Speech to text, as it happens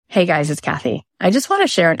Hey guys, it's Cathy. I just want to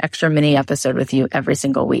share an extra mini episode with you every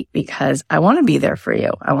single week because I want to be there for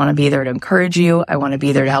you. I want to be there to encourage you. I want to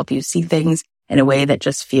be there to help you see things in a way that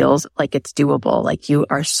just feels like it's doable, like you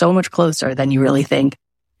are so much closer than you really think.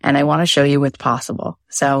 And I want to show you what's possible.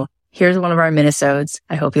 So here's one of our minisodes.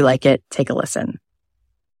 I hope you like it. Take a listen.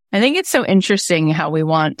 I think it's so interesting how we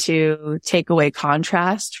want to take away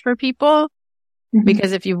contrast for people.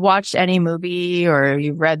 Because if you've watched any movie or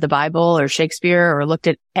you've read the Bible or Shakespeare or looked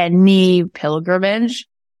at any pilgrimage,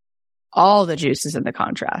 all the juice is in the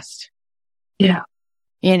contrast. Yeah.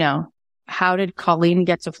 You know, how did Colleen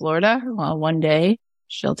get to Florida? Well, one day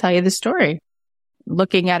she'll tell you the story.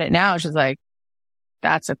 Looking at it now, she's like,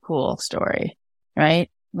 that's a cool story,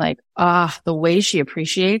 right? Like, the way she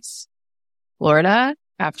appreciates Florida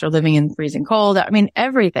after living in freezing cold. I mean,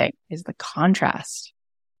 everything is the contrast.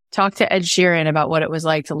 Talk to Ed Sheeran about what it was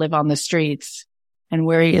like to live on the streets and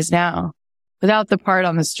where he is now. Without the part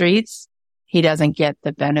on the streets, he doesn't get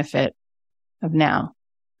the benefit of now.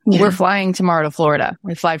 Yeah. We're flying tomorrow to Florida.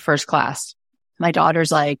 We fly first class. My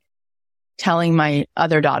daughter's like telling my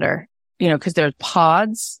other daughter, you know, because there's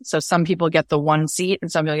pods. So some people get the one seat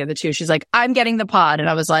and some people get the two. She's like, I'm getting the pod. And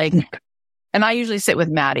I was like, and I usually sit with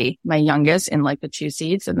Maddie, my youngest, in like the two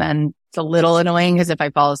seats. And then it's a little annoying because if I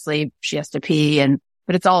fall asleep, she has to pee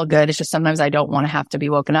but it's all good. It's just sometimes I don't want to have to be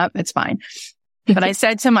woken up. It's fine. But I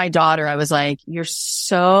said to my daughter, I was like, you're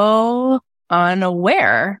so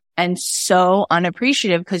unaware and so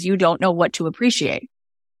unappreciative because you don't know what to appreciate.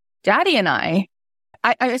 Daddy and I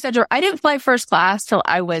said to her, I didn't fly first class till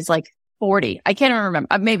I was like 40. I can't even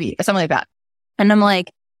remember. Maybe something like that. And I'm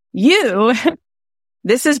like,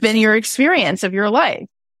 this has been your experience of your life.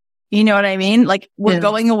 You know what I mean? Like we're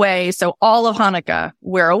going away. So all of Hanukkah,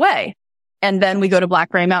 we're away. And then we go to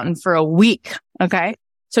Black Rain Mountain for a week. Okay.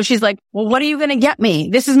 So she's like, well, what are you going to get me?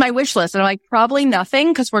 This is my wish list. And I'm like, probably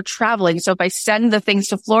nothing because we're traveling. So if I send the things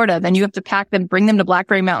to Florida, then you have to pack them, bring them to Black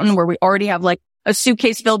Rain Mountain where we already have like a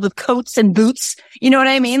suitcase filled with coats and boots. You know what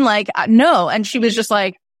I mean? Like, no. And she was just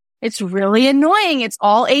like, it's really annoying. It's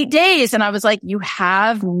all 8 days. And I was like, you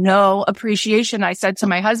have no appreciation. I said to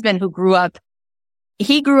my husband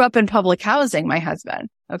he grew up in public housing, my husband.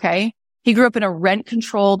 Okay. He grew up in a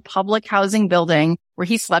rent-controlled public housing building where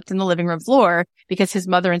he slept in the living room floor because his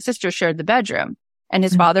mother and sister shared the bedroom. And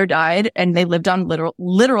his father died and they lived on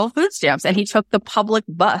literal food stamps. And he took the public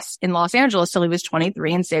bus in Los Angeles till he was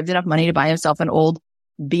 23 and saved enough money to buy himself an old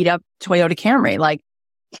beat-up Toyota Camry. Like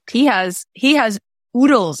he has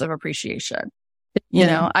oodles of appreciation. You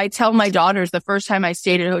know, I tell my daughters the first time I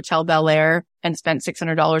stayed at Hotel Bel Air and spent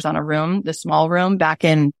 $600 on a room, the small room back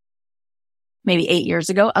in maybe 8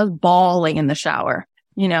 years ago, I was bawling in the shower.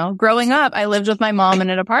 You know, growing up, I lived with my mom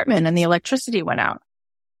in an apartment and the electricity went out.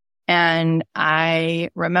 And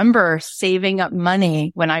I remember saving up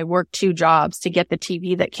money when I worked 2 jobs to get the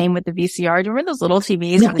TV that came with the VCR. Do you remember those little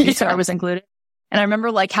TVs where the VCR was included? And I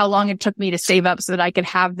remember like how long it took me to save up so that I could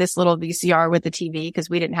have this little VCR with the TV because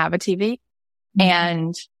we didn't have a TV.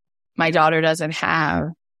 And my daughter doesn't have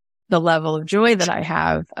the level of joy that I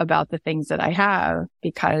have about the things that I have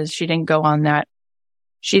because she didn't go on that.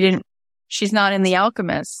 She's not in The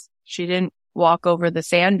Alchemist. She didn't walk over the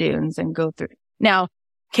sand dunes and go through. Now,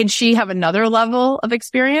 can she have another level of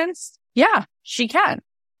experience? Yeah, she can,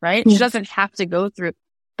 right? She doesn't have to go through,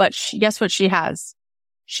 but guess what she has?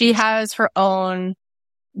 She has her own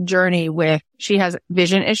journey she has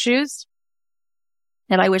vision issues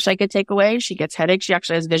that I wish I could take away. She gets headaches. She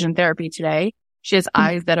actually has vision therapy today. She has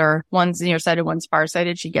eyes that are one's nearsighted, one's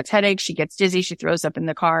farsighted. She gets headaches. She gets dizzy. She throws up in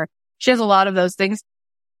the car. She has a lot of those things.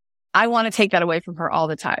 I want to take that away from her all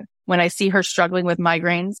the time. When I see her struggling with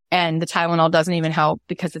migraines and the Tylenol doesn't even help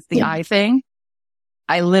because it's the eye thing,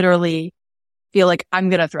 I literally feel like I'm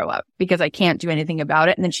going to throw up because I can't do anything about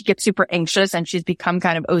it. And then she gets super anxious and she's become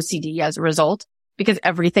kind of OCD as a result because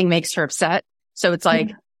everything makes her upset. So it's like,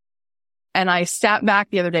 and I sat back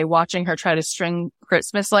the other day watching her try to string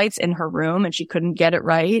Christmas lights in her room and she couldn't get it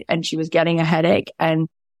right. And she was getting a headache and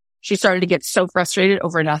she started to get so frustrated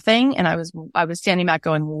over nothing. And I was standing back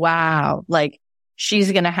going, wow, like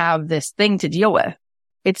she's going to have this thing to deal with.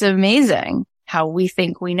 It's amazing how we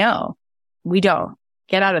think we know. We don't.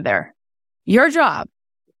 Get out of there. Your job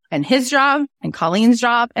and his job and Colleen's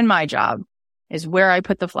job and my job is where I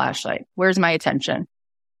put the flashlight. Where's my attention?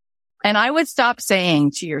 And I would stop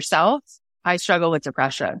saying to yourself, I struggle with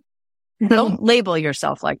depression. Don't label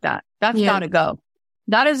yourself like that. That's gotta go.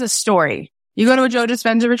 That is a story. You go to a Joe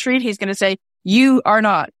Dispenza retreat, he's going to say, you are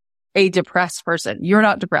not a depressed person. You're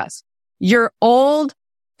not depressed. Your old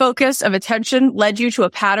focus of attention led you to a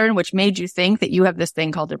pattern which made you think that you have this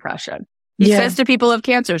thing called depression. He says to people who have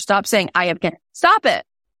cancer, stop saying, I have cancer. Stop it.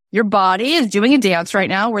 Your body is doing a dance right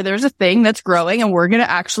now where there's a thing that's growing and we're going to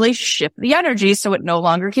actually shift the energy so it no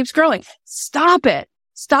longer keeps growing. Stop it.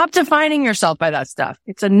 Stop defining yourself by that stuff.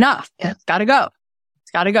 It's enough. Yeah. It's got to go.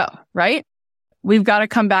 It's got to go, right? We've got to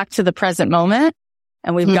come back to the present moment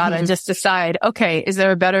and we've got to just decide, okay, is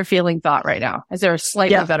there a better feeling thought right now? Is there a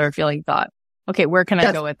slightly better feeling thought? Okay, where can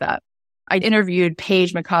I go with that? I interviewed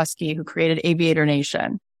Paige McCoskey, who created Aviator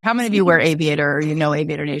Nation. How many of you wear Aviator or you know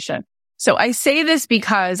Aviator Nation? So I say this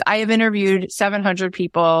because I have interviewed 700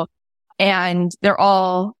 people and they're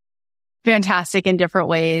all fantastic in different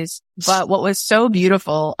ways. But what was so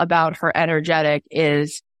beautiful about her energetic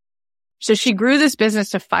is, so she grew this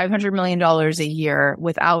business to $500 million a year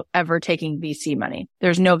without ever taking VC money.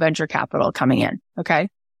 There's no venture capital coming in. Okay.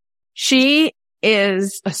 She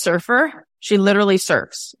is a surfer. She literally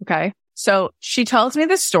surfs. Okay. So she tells me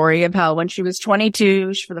this story of how when she was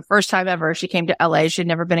 22, for the first time ever, she came to LA. She'd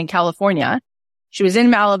never been in California. She was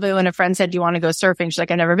in Malibu and a friend said, do you want to go surfing? She's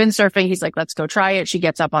like, I've never been surfing. He's like, let's go try it. She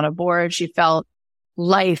gets up on a board. She felt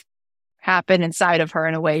life happen inside of her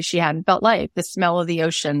in a way she hadn't felt life. The smell of the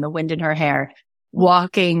ocean, the wind in her hair,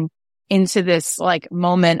 walking into this like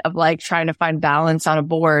moment of like trying to find balance on a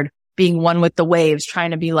board, being one with the waves,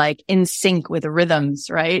 trying to be like in sync with the rhythms,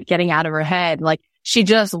 right? Getting out of her head. Like she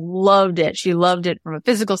just loved it. She loved it from a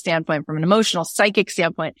physical standpoint, from an emotional, psychic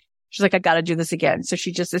standpoint. She's like, I got to do this again. So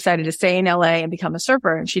she just decided to stay in LA and become a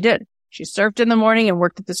surfer. And she did. She surfed in the morning and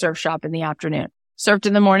worked at the surf shop in the afternoon. Surfed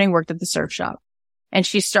in the morning, worked at the surf shop. And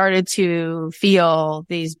she started to feel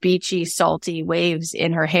these beachy, salty waves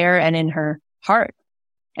in her hair and in her heart.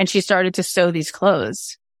 And she started to sew these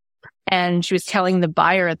clothes. And she was telling the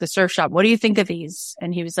buyer at the surf shop, what do you think of these?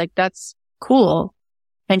 And he was like, that's cool.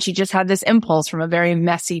 And she just had this impulse from a very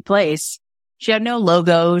messy place. She had no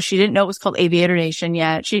logo. She didn't know it was called Aviator Nation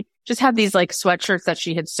yet. She just had these like sweatshirts that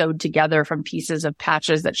she had sewed together from pieces of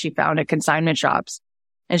patches that she found at consignment shops.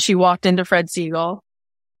 And she walked into Fred Siegel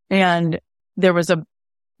and there was a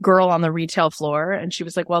girl on the retail floor and she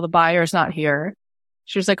was like, well, the buyer's not here.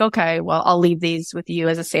 She was like, okay, well, I'll leave these with you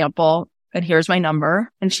as a sample and here's my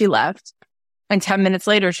number. And she left. And 10 minutes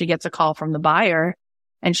later, she gets a call from the buyer.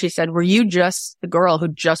 And she said, were you just the girl who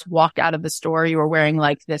just walked out of the store? You were wearing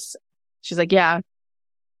like this. She's like, yeah.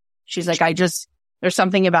 She's like, there's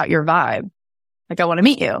something about your vibe. Like, I want to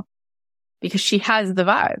meet you because she has the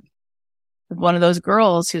vibe of one of those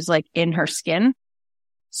girls who's like in her skin.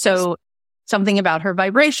 So something about her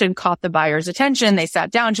vibration caught the buyer's attention. They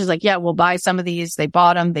sat down. She's like, yeah, we'll buy some of these. They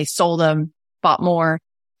bought them. They sold them, bought more.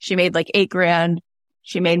 She made like $8,000.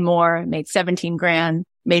 She made more, made $17,000,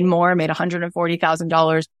 made more, made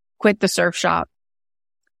 $140,000, quit the surf shop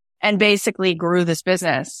and basically grew this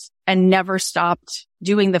business and never stopped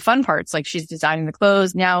doing the fun parts. Like she's designing the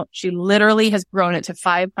clothes. Now she literally has grown it to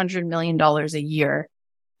 $500 million a year.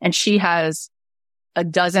 And she has a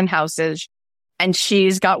dozen houses and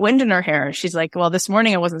she's got wind in her hair. She's like, well, this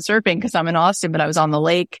morning I wasn't surfing because I'm in Austin, but I was on the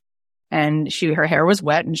lake and her hair was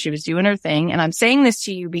wet and she was doing her thing. And I'm saying this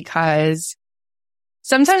to you because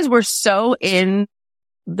sometimes we're so in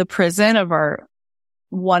the prison of our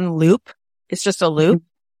one loop. It's just a loop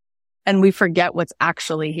and we forget what's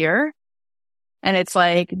actually here. And it's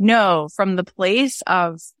like, no, from the place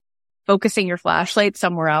of focusing your flashlight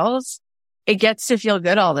somewhere else, it gets to feel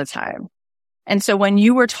good all the time. And so when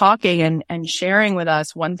you were talking and sharing with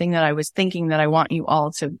us, one thing that I was thinking that I want you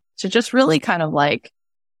all to just really kind of like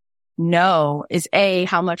know is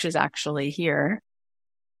how much is actually here.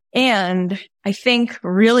 And I think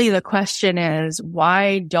really the question is,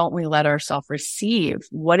 why don't we let ourselves receive?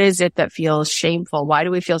 What is it that feels shameful? Why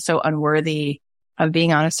do we feel so unworthy of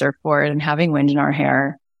being on a surfboard and having wind in our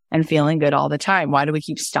hair and feeling good all the time? Why do we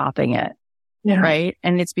keep stopping it? Yeah. Right.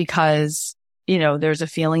 And it's because, there's a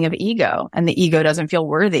feeling of ego and the ego doesn't feel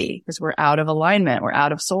worthy because we're out of alignment. We're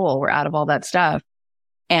out of soul. We're out of all that stuff.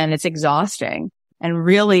 And it's exhausting. And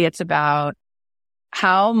really it's about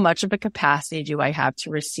how much of a capacity do I have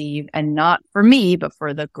to receive, and not for me, but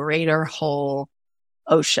for the greater whole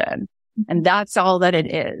ocean. And that's all that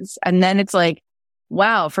it is. And then it's like,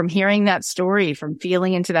 wow, from hearing that story, from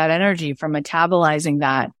feeling into that energy, from metabolizing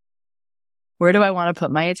that, where do I want to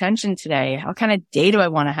put my attention today? What kind of day do I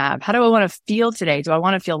want to have? How do I want to feel today? Do I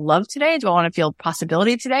want to feel love today? Do I want to feel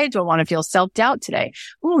possibility today? Do I want to feel self-doubt today?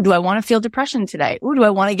 Ooh, do I want to feel depression today? Ooh, do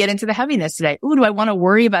I want to get into the heaviness today? Ooh, do I want to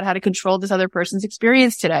worry about how to control this other person's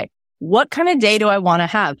experience today? What kind of day do I want to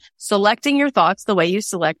have? Selecting your thoughts the way you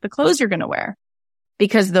select the clothes you're going to wear,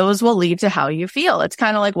 because those will lead to how you feel. It's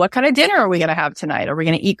kind of like, what kind of dinner are we going to have tonight? Are we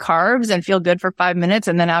going to eat carbs and feel good for 5 minutes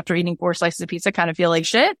and then after eating 4 slices of pizza kind of feel like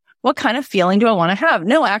shit? what kind of feeling do I want to have?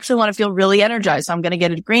 No, I actually want to feel really energized. So I'm going to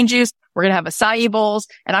get a green juice. We're going to have acai bowls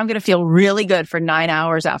and I'm going to feel really good for 9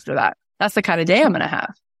 hours after that. That's the kind of day I'm going to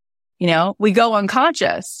have. We go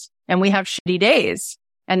unconscious and we have shitty days.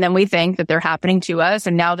 And then we think that they're happening to us.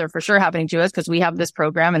 And now they're for sure happening to us because we have this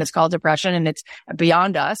program and it's called depression and it's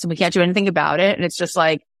beyond us and we can't do anything about it. And it's just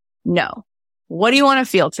like, no, what do you want to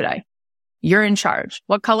feel today? You're in charge.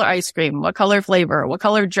 What color ice cream? What color flavor? What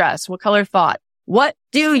color dress? What color thought? What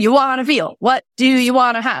do you want to feel? What do you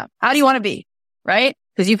want to have? How do you want to be? Right?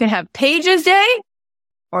 Because you can have Paige's day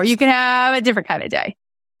or you can have a different kind of day.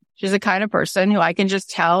 She's the kind of person who I can just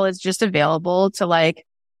tell is just available to like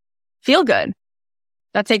feel good.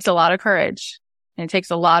 That takes a lot of courage and it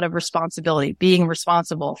takes a lot of responsibility, being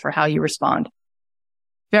responsible for how you respond.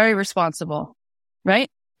 Very responsible,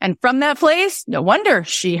 right? And from that place, no wonder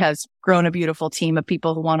she has grown a beautiful team of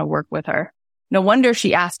people who want to work with her. No wonder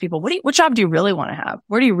she asks people, what job do you really want to have?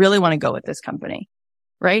 Where do you really want to go with this company?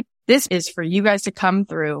 Right? This is for you guys to come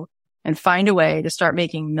through and find a way to start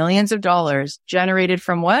making millions of dollars generated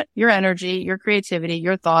from what? Your energy, your creativity,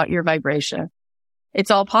 your thought, your vibration.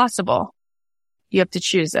 It's all possible. You have to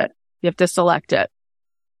choose it. You have to select it.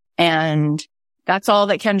 And that's all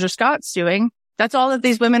that Kendra Scott's doing. That's all that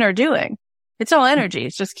these women are doing. It's all energy.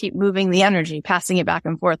 It's just keep moving the energy, passing it back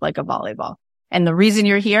and forth like a volleyball. And the reason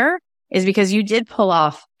you're here is because you did pull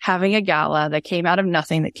off having a gala that came out of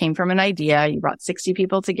nothing, that came from an idea. You brought 60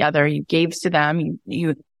 people together. You gave to them.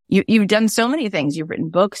 You've done so many things. You've written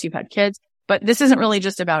books. You've had kids. But this isn't really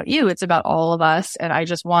just about you. It's about all of us. And I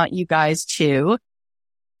just want you guys to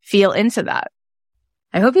feel into that.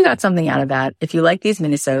 I hope you got something out of that. If you like these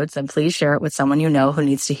minisodes, then please share it with someone you know who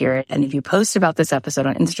needs to hear it. And if you post about this episode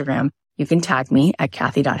on Instagram, you can tag me at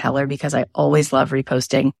Cathy.Heller because I always love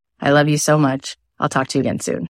reposting. I love you so much. I'll talk to you again soon.